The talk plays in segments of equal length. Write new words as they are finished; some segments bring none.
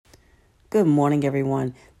Good morning,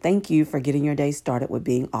 everyone. Thank you for getting your day started with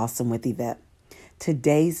being awesome with Yvette.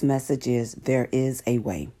 Today's message is There is a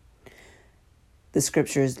Way. The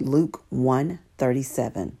scripture is Luke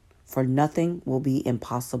 1:37. For nothing will be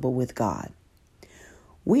impossible with God.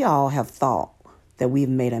 We all have thought that we've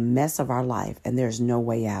made a mess of our life and there's no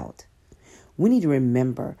way out. We need to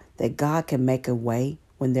remember that God can make a way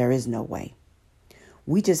when there is no way.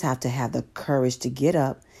 We just have to have the courage to get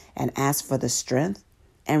up and ask for the strength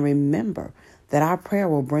and remember that our prayer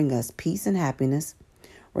will bring us peace and happiness.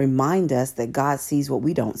 Remind us that God sees what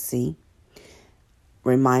we don't see.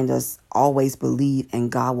 Remind us always believe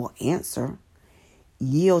and God will answer.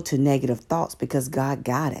 Yield to negative thoughts because God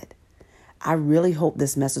got it. I really hope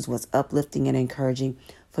this message was uplifting and encouraging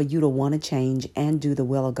for you to want to change and do the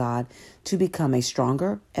will of God to become a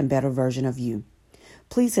stronger and better version of you.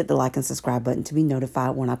 Please hit the like and subscribe button to be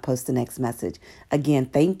notified when I post the next message. Again,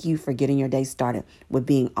 thank you for getting your day started with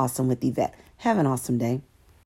being awesome with Yvette. Have an awesome day.